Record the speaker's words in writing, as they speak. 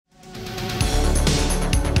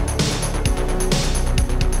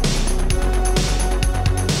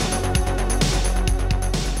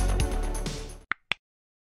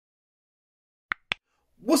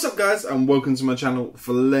What's up guys, and welcome to my channel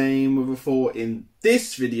Flame with a 4. In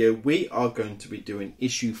this video we are going to be doing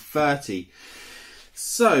issue 30.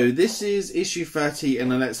 So this is issue 30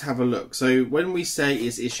 and let's have a look. So when we say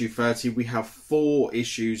it's issue 30 we have 4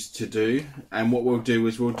 issues to do, and what we'll do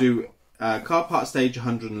is we'll do car part stage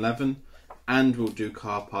 111 and we'll do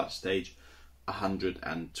car part stage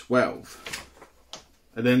 112.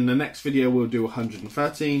 And then the next video we'll do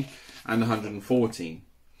 113 and 114.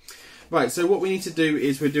 Right, so what we need to do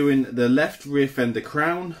is we're doing the left rear fender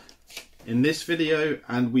crown in this video,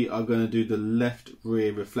 and we are going to do the left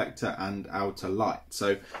rear reflector and outer light.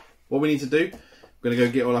 So what we need to do, we're going to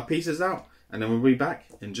go get all our pieces out and then we'll be back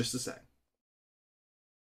in just a sec.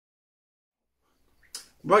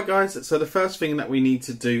 Right guys, so the first thing that we need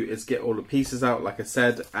to do is get all the pieces out, like I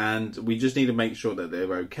said, and we just need to make sure that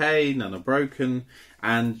they're okay, none are broken,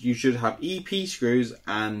 and you should have EP screws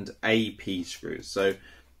and AP screws. So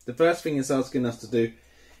the first thing it's asking us to do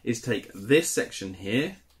is take this section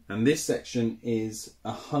here, and this section is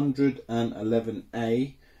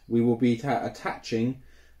 111A. We will be attaching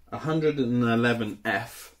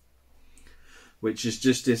 111F, which is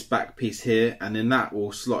just this back piece here, and then that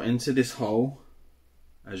will slot into this hole.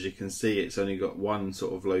 As you can see, it's only got one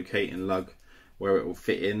sort of locating lug where it will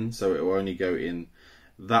fit in, so it will only go in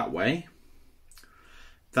that way.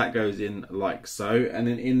 That goes in like so, and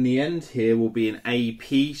then in the end here will be an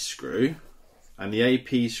AP screw, and the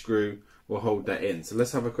AP screw will hold that in. So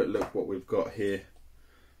let's have a quick look what we've got here,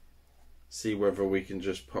 see whether we can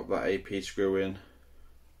just pop that AP screw in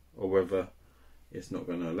or whether it's not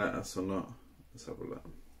going to let us or not. Let's have a look.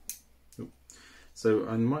 Oop. So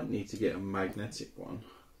I might need to get a magnetic one.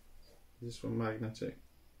 Is this one magnetic?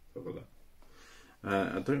 Let's have a look.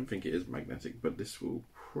 I don't think it is magnetic, but this will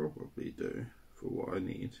probably do for what I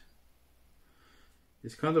need.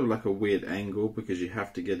 It's kind of like a weird angle because you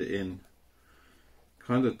have to get it in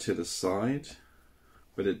kind of to the side,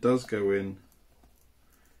 but it does go in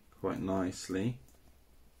quite nicely.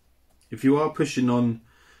 If you are pushing on,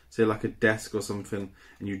 say like a desk or something,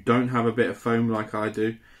 and you don't have a bit of foam like I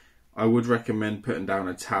do, I would recommend putting down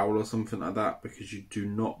a towel or something like that, because you do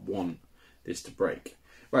not want this to break.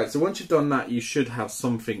 Right, so once you've done that, you should have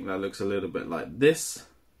something that looks a little bit like this.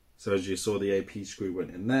 So as you saw, the AP screw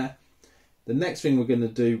went in there. The next thing we're going to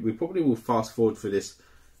do, we probably will fast forward for this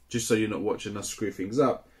just so you're not watching us screw things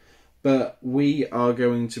up, but we are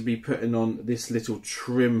going to be putting on this little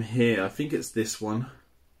trim here. I think it's this one.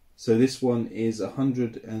 So this one is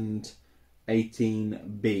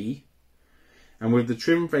 118B, and with the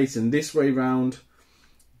trim facing this way round,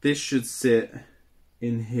 this should sit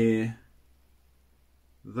in here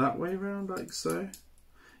that way round, like so.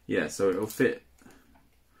 Yeah, so it'll fit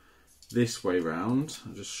this way round.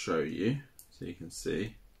 I'll just show you so you can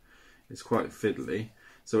see. It's quite fiddly.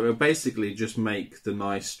 So it'll basically just make the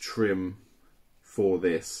nice trim for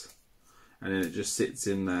this, and then it just sits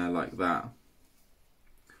in there like that,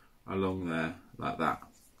 along there like that.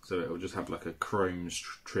 So it'll just have like a chrome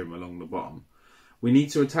trim along the bottom. We need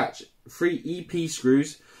to attach 3 EP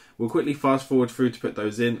screws. We'll quickly fast forward through to put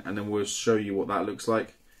those in, and then we'll show you what that looks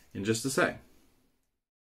like in just a sec.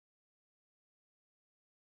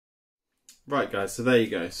 Right guys, so there you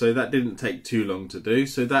go. So that didn't take too long to do.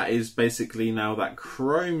 So that is basically now that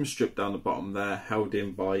chrome strip down the bottom there, held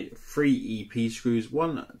in by 3 EP screws.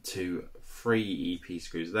 1, 2, 3 EP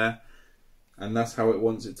screws there. And that's how it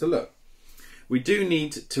wants it to look. We do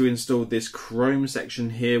need to install this chrome section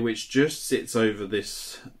here, which just sits over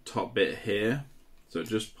this top bit here. So it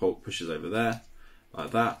just pushes over there,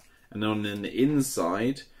 like that. And then on the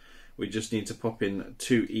inside, we just need to pop in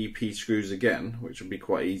 2 EP screws again, which will be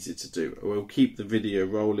quite easy to do. We'll keep the video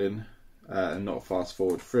rolling and not fast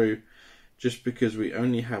forward through, just because we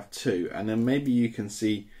only have 2. And then maybe you can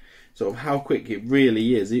see sort of how quick it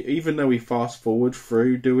really is. Even though we fast forward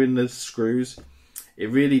through doing the screws, it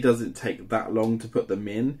really doesn't take that long to put them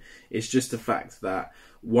in. It's just the fact that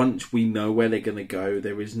once we know where they're going to go,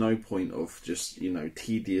 there is no point of just, you know,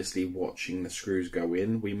 tediously watching the screws go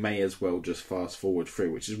in. We may as well just fast forward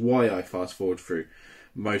through, which is why I fast forward through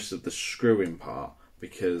most of the screwing part,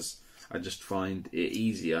 because I just find it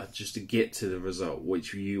easier just to get to the result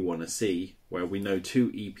which you want to see, where we know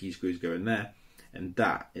 2 EP screws go in there, and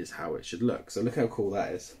that is how it should look. So look how cool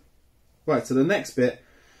that is. Right, so the next bit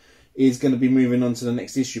is going to be moving on to the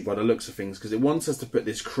next issue by the looks of things, because it wants us to put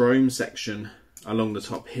this chrome section along the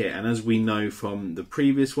top here, and as we know from the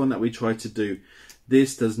previous one that we tried to do,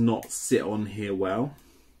 this does not sit on here well.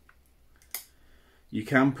 You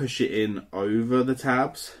can push it in over the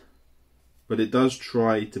tabs, but it does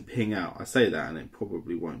try to ping out. I say that and it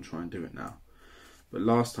probably won't try and do it now, but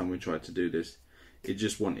last time we tried to do this, it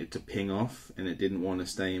just wanted to ping off and it didn't want to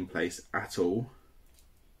stay in place at all.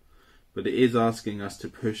 But it is asking us to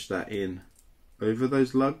push that in over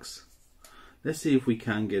those lugs. Let's see if we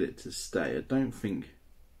can get it to stay. I don't think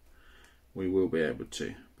we will be able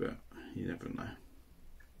to, but you never know.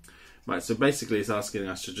 Right, so basically it's asking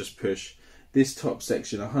us to just push this top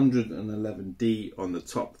section 111D on the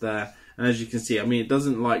top there. And as you can see, I mean, it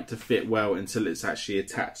doesn't like to fit well until it's actually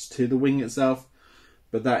attached to the wing itself.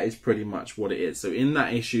 But that is pretty much what it is. So in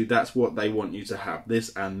that issue, that's what they want you to have,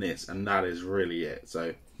 this, and that is really it.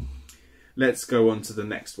 So let's go on to the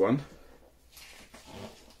next one.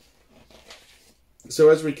 So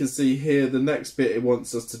as we can see here, the next bit it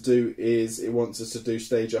wants us to do is, it wants us to do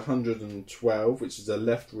stage 112, which is a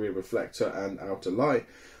left rear reflector and outer light.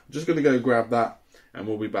 I'm just going to go grab that and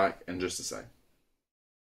we'll be back in just a sec.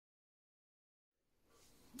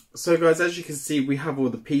 So guys, as you can see, we have all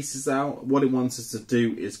the pieces out. What it wants us to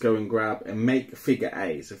do is go and grab and make figure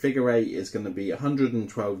A. So figure A is going to be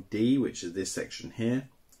 112D, which is this section here.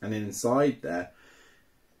 And then inside there,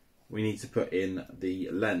 we need to put in the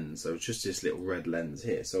lens. So it's just this little red lens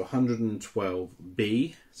here. So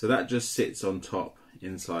 112B. So that just sits on top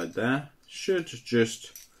inside there. Should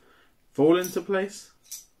just fall into place.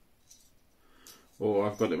 Or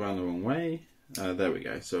I've got it around the wrong way. There we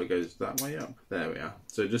go. So it goes that way up. There we are.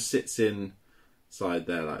 So it just sits inside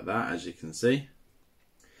there like that, as you can see.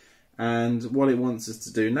 And what it wants us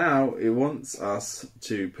to do now, it wants us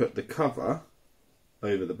to put the cover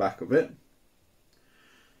over the back of it.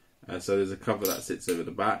 So there's a cover that sits over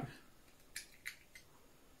the back,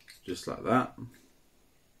 just like that.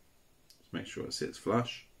 Just make sure it sits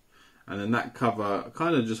flush. And then that cover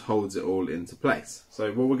kind of just holds it all into place. So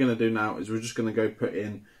what we're going to do now is we're just going to go put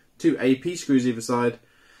in 2 AP screws either side,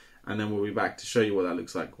 and then we'll be back to show you what that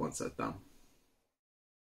looks like once that's done.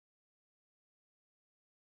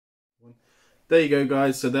 There you go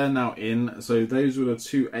guys, so they're now in. So those were the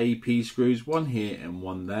 2 AP screws, one here and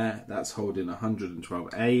one there. That's holding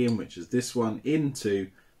 112A in, which is this one, into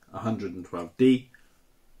 112D,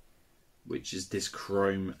 which is this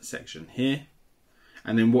chrome section here.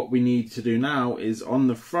 And then what we need to do now is on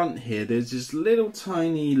the front here, there's this little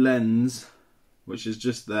tiny lens which is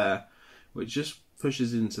just there, which just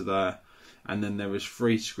pushes into there, and then there is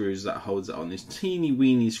 3 screws that holds it on. These teeny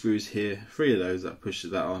weeny screws here, 3 of those that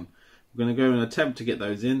pushes that on. We're going to go and attempt to get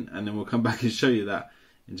those in, and then we'll come back and show you that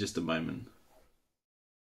in just a moment.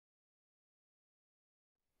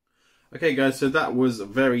 Okay guys, so that was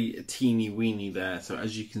very teeny weeny there. So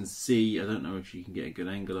as you can see, I don't know if you can get a good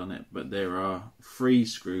angle on it, but there are 3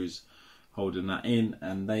 screws holding that in,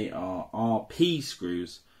 and they are RP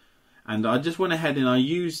screws. And I just went ahead and I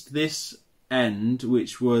used this end,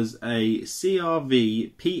 which was a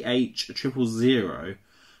CRV PH000.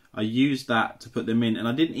 I used that to put them in, and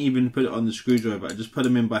I didn't even put it on the screwdriver. I just put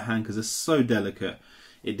them in by hand because they're so delicate.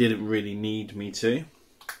 It didn't really need me to.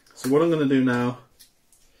 So what I'm going to do now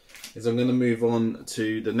is I'm going to move on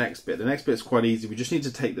to the next bit. The next bit is quite easy. We just need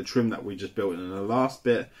to take the trim that we just built in the last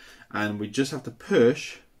bit, and we just have to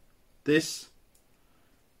push this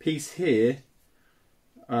piece here,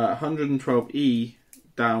 112E,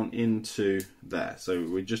 down into there. So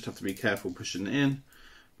we just have to be careful pushing it in,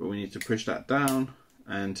 but we need to push that down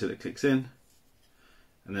until it clicks in,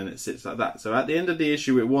 and then it sits like that. So at the end of the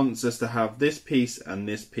issue, it wants us to have this piece and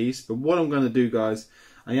this piece. But what I'm going to do, guys,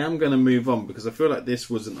 I am going to move on because I feel like this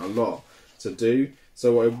wasn't a lot to do.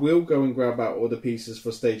 So I will go and grab out all the pieces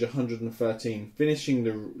for stage 113, finishing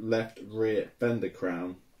the left rear fender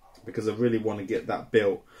crown, because I really want to get that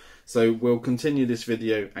built. So we'll continue this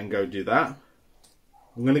video and go do that.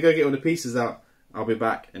 I'm going to go get all the pieces out. I'll be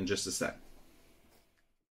back in just a sec.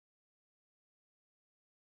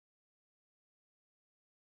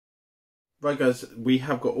 Right guys, we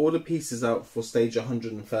have got all the pieces out for stage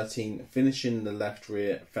 113, finishing the left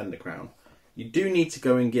rear fender crown. You do need to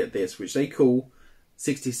go and get this, which they call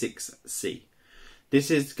 66C. This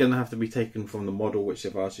is going to have to be taken from the model which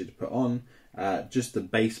they've asked you to put on, just the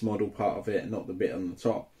base model part of it, not the bit on the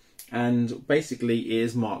top. And basically it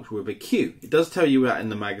is marked with a Q. It does tell you that in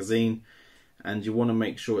the magazine, and you want to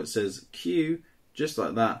make sure it says Q, just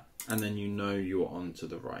like that, and then you know you're onto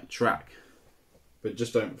the right track. But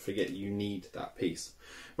just don't forget you need that piece.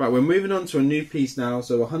 Right, we're moving on to a new piece now.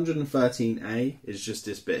 So 113A is just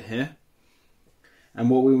this bit here. And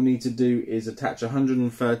what we will need to do is attach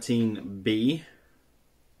 113B.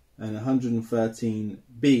 And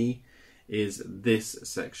 113B is this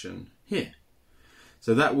section here.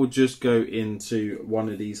 So that will just go into one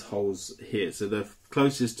of these holes here. So the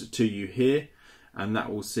closest to you here, and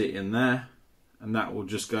that will sit in there, and that will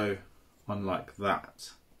just go on like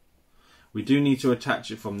that. We do need to attach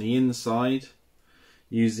it from the inside,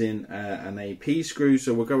 using an AP screw.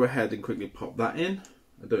 So we'll go ahead and quickly pop that in.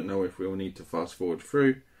 I don't know if we'll need to fast forward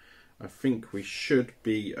through. I think we should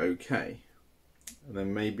be okay. And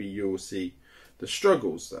then maybe you'll see the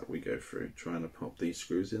struggles that we go through trying to pop these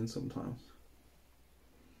screws in sometimes.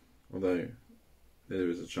 Although there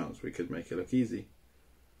is a chance we could make it look easy.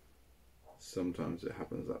 Sometimes it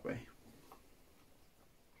happens that way.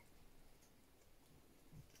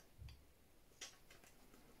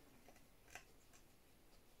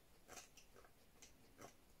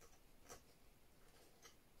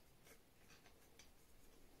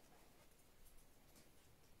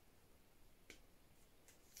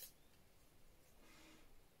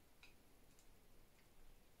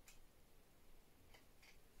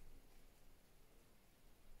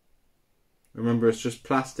 Remember, it's just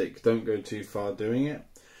plastic, don't go too far doing it.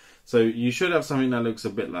 So you should have something that looks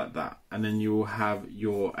a bit like that, and then you will have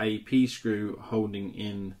your AP screw holding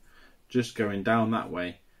in, just going down that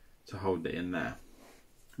way to hold it in there.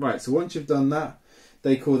 Right, so once you've done that,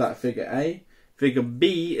 they call that figure A. Figure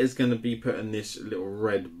B is going to be putting this little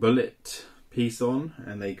red bullet piece on,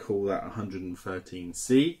 and they call that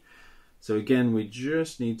 113C. So again, we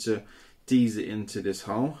just need to tease it into this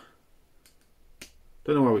hole.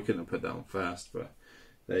 Don't know why we couldn't have put that on first, but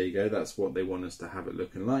there you go. That's what they want us to have it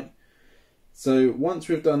looking like. So once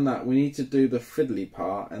we've done that, we need to do the fiddly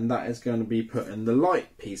part, and that is going to be putting the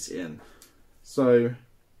light piece in. So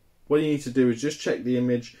what you need to do is just check the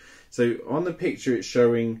image. So on the picture, it's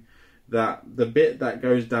showing that the bit that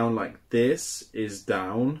goes down like this is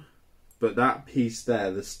down, but that piece there,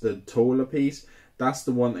 the taller piece, that's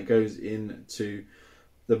the one that goes into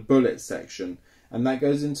the bullet section. And that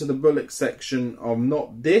goes into the bullet section of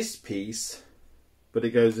not this piece, but it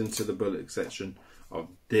goes into the bullet section of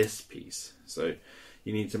this piece. So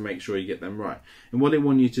you need to make sure you get them right. And what they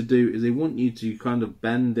want you to do is they want you to kind of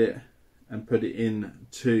bend it and put it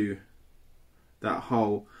into that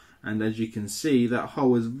hole. And as you can see, that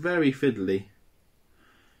hole is very fiddly.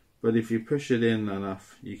 But if you push it in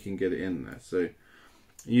enough, you can get it in there. So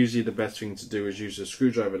usually the best thing to do is use a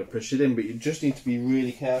screwdriver to push it in, but you just need to be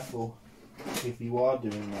really careful if you are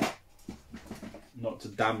doing that, not to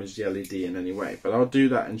damage the LED in any way. But I'll do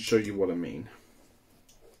that and show you what I mean.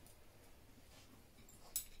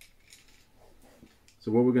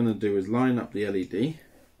 So what we're going to do is line up the LED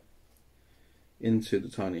into the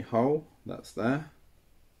tiny hole that's there,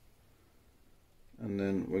 and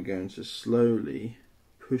then we're going to slowly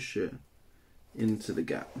push it into the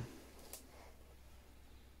gap.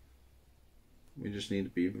 We just need to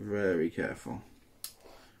be very careful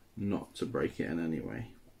not to break it in any way.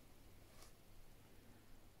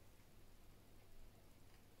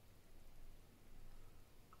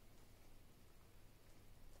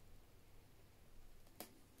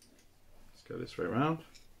 Let's go this way around.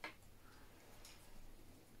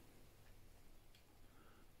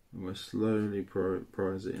 And we'll slowly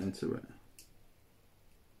prise it into it.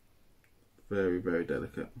 Very, very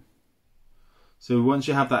delicate. So once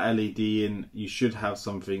you have that LED in, you should have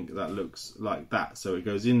something that looks like that. So it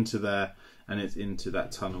goes into there and it's into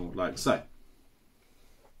that tunnel like so.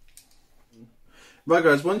 Right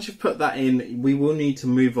guys, once you've put that in, we will need to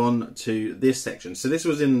move on to this section. So this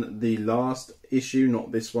was in the last issue,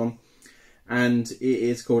 not this one. And it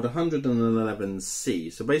is called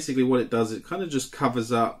 111C. So basically what it does, it kind of just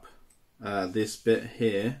covers up this bit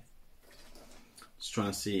here. Just trying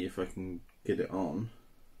to see if I can get it on.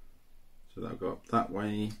 So that'll go up that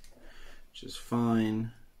way, which is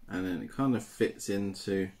fine. And then it kind of fits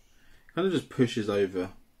into, kind of just pushes over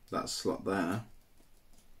that slot there.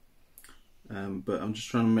 But I'm just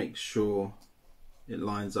trying to make sure it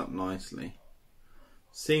lines up nicely.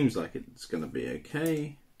 Seems like it's going to be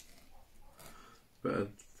okay. But I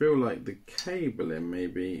feel like the cabling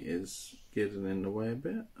maybe is getting in the way a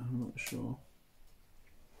bit. I'm not sure.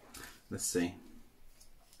 Let's see.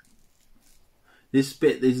 This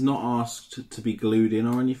bit is not asked to be glued in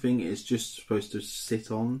or anything, it's just supposed to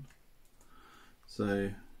sit on.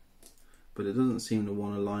 So, but it doesn't seem to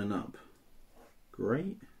want to line up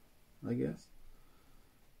great, I guess.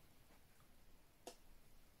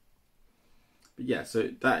 But yeah, so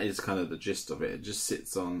that is kind of the gist of it. It just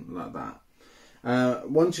sits on like that.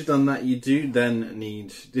 Once you've done that, you do then need,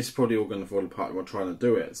 this is probably all going to fall apart while trying to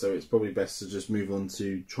do it, so it's probably best to just move on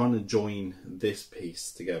to trying to join this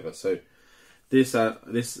piece together. So this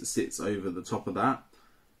sits over the top of that,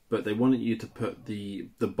 but they wanted you to put the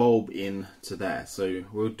bulb in to there. So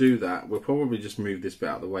we'll do that. We'll probably just move this bit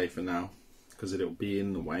out of the way for now because it'll be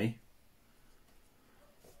in the way.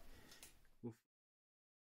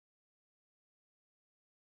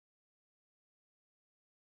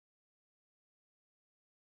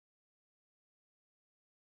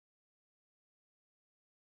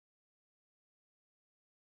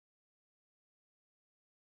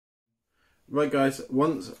 Right guys,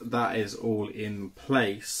 once that is all in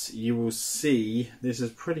place, you will see this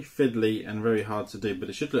is pretty fiddly and very hard to do, but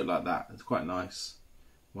it should look like that. It's quite nice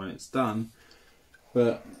when it's done.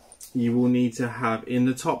 But you will need to have, in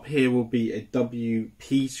the top here will be a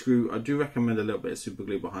WP screw. I do recommend a little bit of super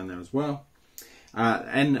glue behind there as well.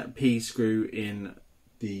 NP screw in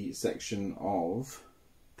the section of,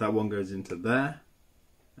 that one goes into there,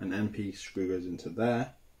 and NP screw goes into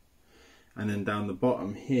there. And then down the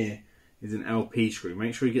bottom here is an LP screw.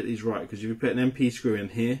 Make sure you get these right, because if you put an NP screw in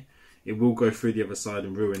here, it will go through the other side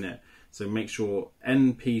and ruin it. So make sure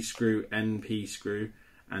NP screw,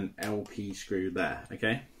 and LP screw there,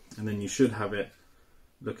 okay? And then you should have it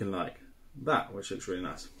looking like that, which looks really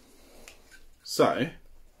nice. So,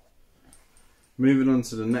 moving on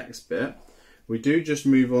to the next bit, we do just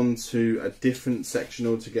move on to a different section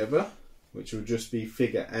altogether, which will just be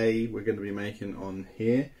figure A we're going to be making on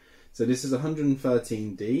here. So this is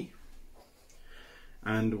 113D.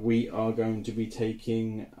 And we are going to be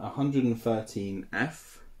taking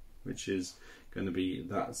 113F, which is going to be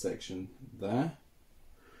that section there.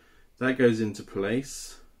 That goes into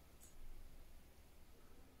place,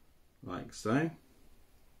 like so.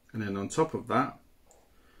 And then on top of that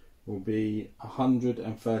will be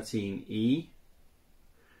 113E,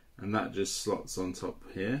 and that just slots on top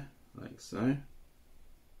here, like so.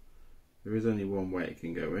 There is only one way it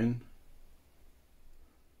can go in.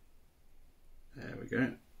 There we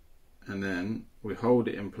go. And then we hold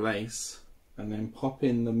it in place and then pop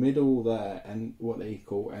in the middle there and what they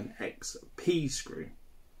call an XP screw.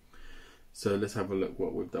 So let's have a look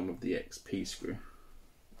what we've done with the XP screw.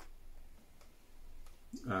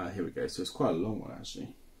 Here we go. So it's quite a long one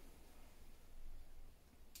actually.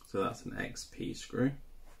 So that's an XP screw.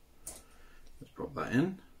 Let's pop that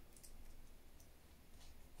in.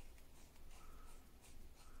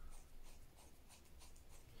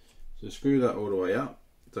 So screw that all the way up,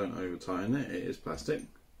 don't over tighten it, it is plastic.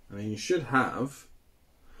 And then you should have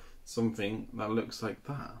something that looks like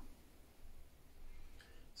that.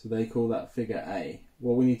 So they call that figure A.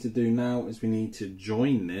 What we need to do now is we need to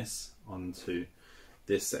join this onto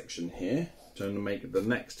this section here, trying to make the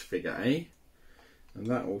next figure A. And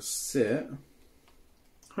that will sit,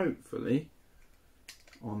 hopefully,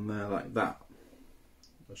 on there like that.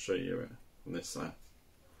 I'll show you it on this side.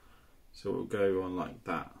 So it will go on like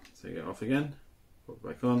that. Take it off again, pop it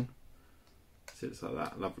back on, sits like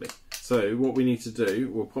that, lovely. So what we need to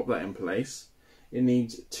do, we'll pop that in place. It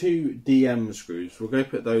needs 2 DM screws. We'll go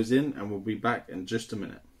put those in and we'll be back in just a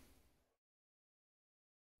minute.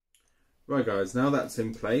 Right guys, now that's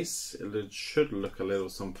in place, it should look a little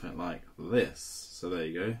something like this. So there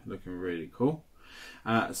you go, looking really cool.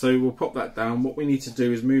 So we'll pop that down. What we need to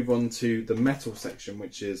do is move on to the metal section,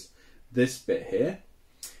 which is this bit here.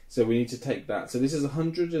 So we need to take that. So this is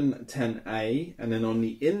 110A, and then on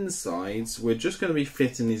the insides, we're just going to be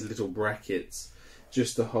fitting these little brackets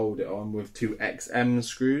just to hold it on with 2 XM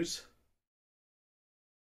screws.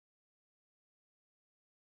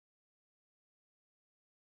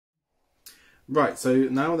 Right, so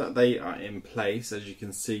now that they are in place, as you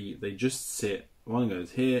can see, they just sit, one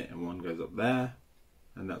goes here and one goes up there,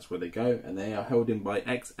 and that's where they go, and they are held in by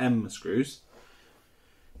XM screws.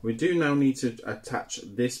 We do now need to attach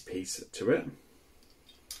this piece to it.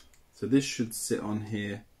 So this should sit on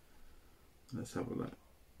here. Let's have a look.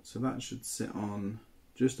 So that should sit on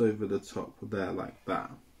just over the top there like that.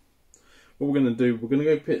 What we're going to do, we're going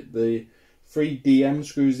to go put the 3 DM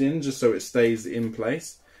screws in just so it stays in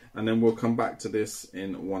place. And then we'll come back to this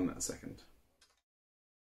in 1 second.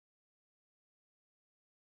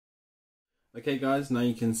 Okay guys, now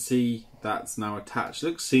you can see that's now attached. It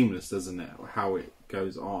looks seamless, doesn't it? How it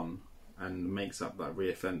goes on and makes up that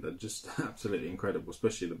rear fender. Just absolutely incredible,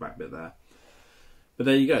 especially the back bit there. But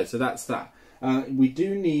there you go, so that's that. We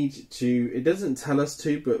do need to, it doesn't tell us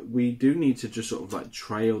to, but we do need to just sort of like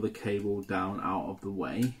trail the cable down out of the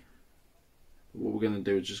way. What we're going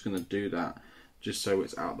to do is just going to do that just so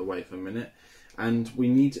it's out of the way for a minute. And we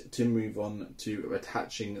need to move on to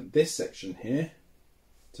attaching this section here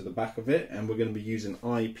to the back of it, and we're going to be using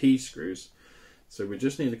IP screws. So we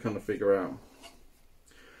just need to kind of figure out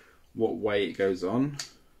what way it goes on.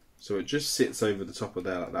 So it just sits over the top of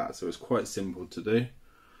there like that, so it's quite simple to do,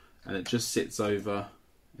 and it just sits over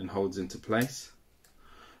and holds into place.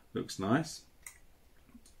 Looks nice.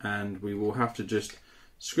 And we will have to just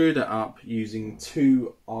screw that up using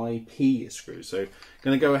 2 IP screws. So I'm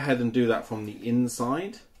going to go ahead and do that from the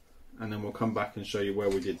inside, and then we'll come back and show you where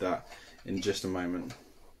we did that in just a moment.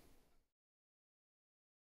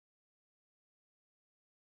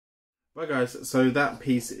 Right guys, so that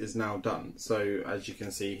piece is now done. So as you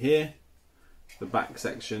can see here, the back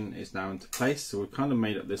section is now into place. So we've kind of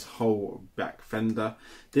made up this whole back fender.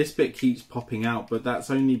 This bit keeps popping out, but that's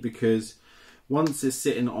only because once it's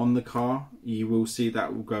sitting on the car, you will see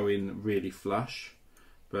that will go in really flush.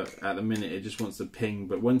 But at the minute it just wants to ping,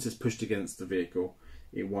 but once it's pushed against the vehicle,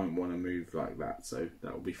 it won't want to move like that, so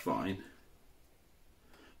that will be fine.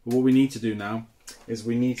 But what we need to do now is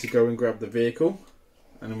we need to go and grab the vehicle,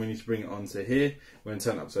 and then we need to bring it onto here. We're going to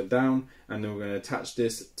turn it upside down, and then we're going to attach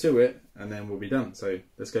this to it, and then we'll be done. So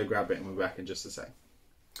let's go grab it and we'll be back in just a sec.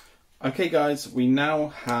 Okay guys, we now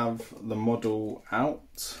have the model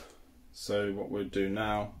out. So what we'll do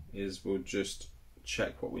now is we'll just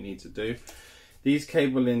check what we need to do. These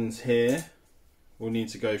cable ends here will need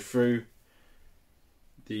to go through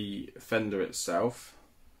the fender itself,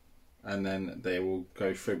 and then they will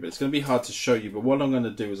go through, but it's going to be hard to show you. But what I'm going to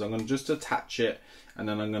do is I'm going to just attach it, and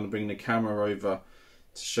then I'm going to bring the camera over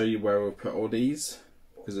to show you where we'll put all these,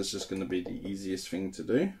 because it's just going to be the easiest thing to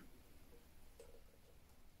do.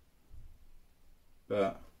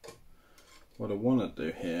 But what I want to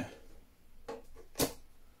do here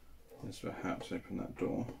is perhaps open that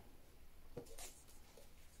door.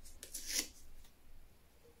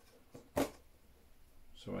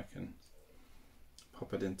 So I can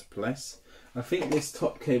pop it into place. I think this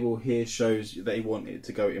top cable here shows they want it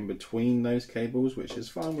to go in between those cables, which is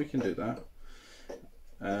fine, we can do that.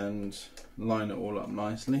 And line it all up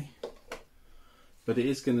nicely. But it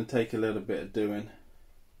is going to take a little bit of doing,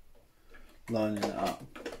 lining it up.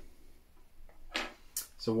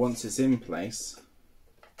 So once it's in place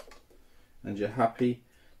and you're happy,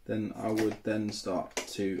 then I would then start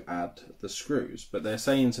to add the screws. But they're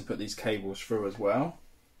saying to put these cables through as well.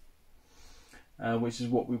 Which is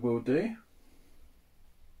what we will do.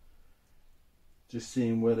 Just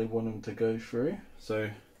seeing where they want them to go through. So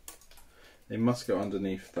they must go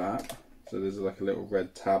underneath that. So there's like a little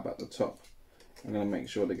red tab at the top. I'm going to make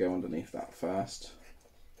sure they go underneath that first,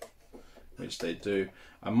 which they do.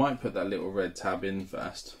 I might put that little red tab in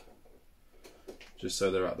first, just so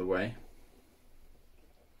they're out of the way,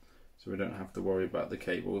 so we don't have to worry about the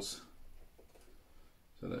cables,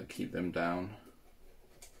 so that keep them down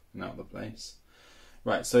and out of the place.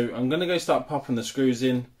 Right, so I'm going to go start popping the screws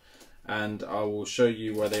in, and I will show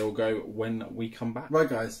you where they all go when we come back. Right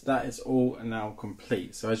guys, that is all now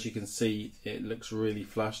complete. So as you can see, it looks really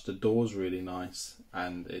flush, the door's really nice,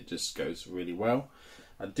 and it just goes really well.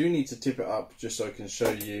 I do need to tip it up just so I can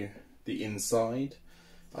show you the inside.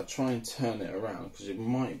 I'll try and turn it around because you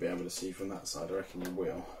might be able to see from that side. I reckon you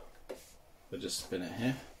will. I'll just spin it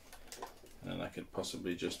here, and then I could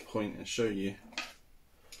possibly just point and show you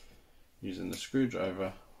using the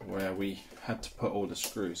screwdriver where we had to put all the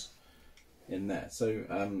screws in there. So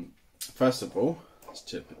first of all, let's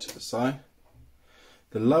tip it to the side.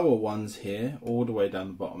 The lower ones here, all the way down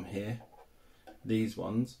the bottom here, these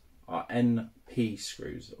ones are NP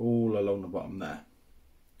screws all along the bottom there.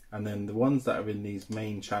 And then the ones that are in these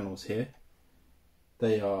main channels here,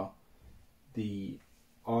 they are the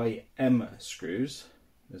IM screws.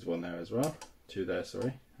 There's one there as well, two there,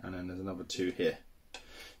 sorry, and then there's another two here.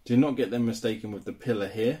 Do not get them mistaken with the pillar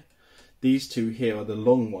here. These two here are the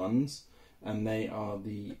long ones, and they are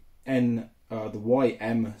the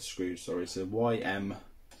YM screws, sorry, so YM,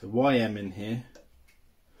 the YM in here,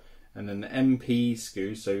 and then the MP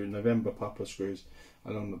screws, so November Papa screws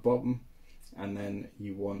along the bottom, and then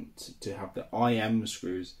you want to have the IM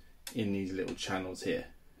screws in these little channels here,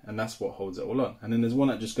 and that's what holds it all on. And then there's one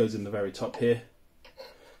that just goes in the very top here,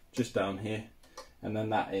 just down here, and then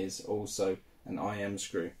that is also an IM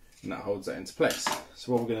screw, and that holds that into place.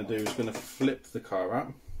 So what we're going to do is we're going to flip the car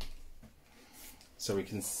up so we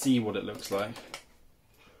can see what it looks like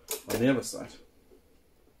on the other side.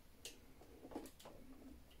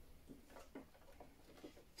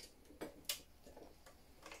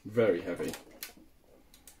 Very heavy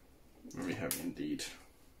indeed.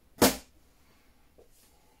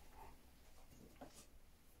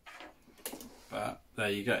 But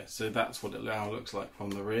there you go, so that's what it now looks like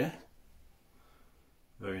from the rear.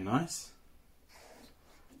 Very nice.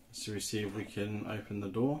 So we see if we can open the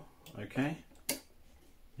door. Okay.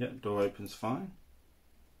 Yep, door opens fine.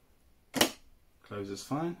 Closes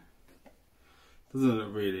fine. Doesn't it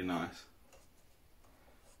look really nice?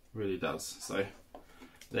 Really does. So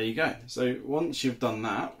there you go. So once you've done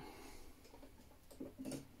that,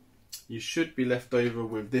 you should be left over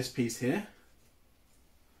with this piece here.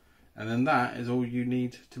 And then that is all you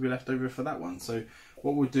need to be left over for that one. So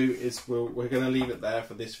what we'll do is we're going to leave it there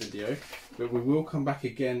for this video, but we will come back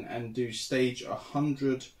again and do stage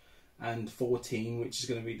 114, which is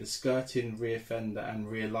going to be the skirting, rear fender and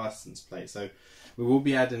rear license plate. So we will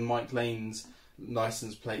be adding Mike Lane's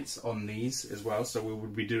license plates on these as well, so we will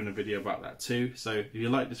be doing a video about that too. So if you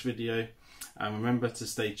like this video, remember to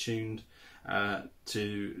stay tuned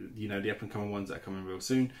to the up and coming ones that are coming real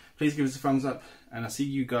soon. Please give us a thumbs up, and I'll see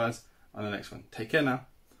you guys on the next one. Take care now.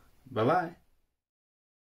 Bye bye.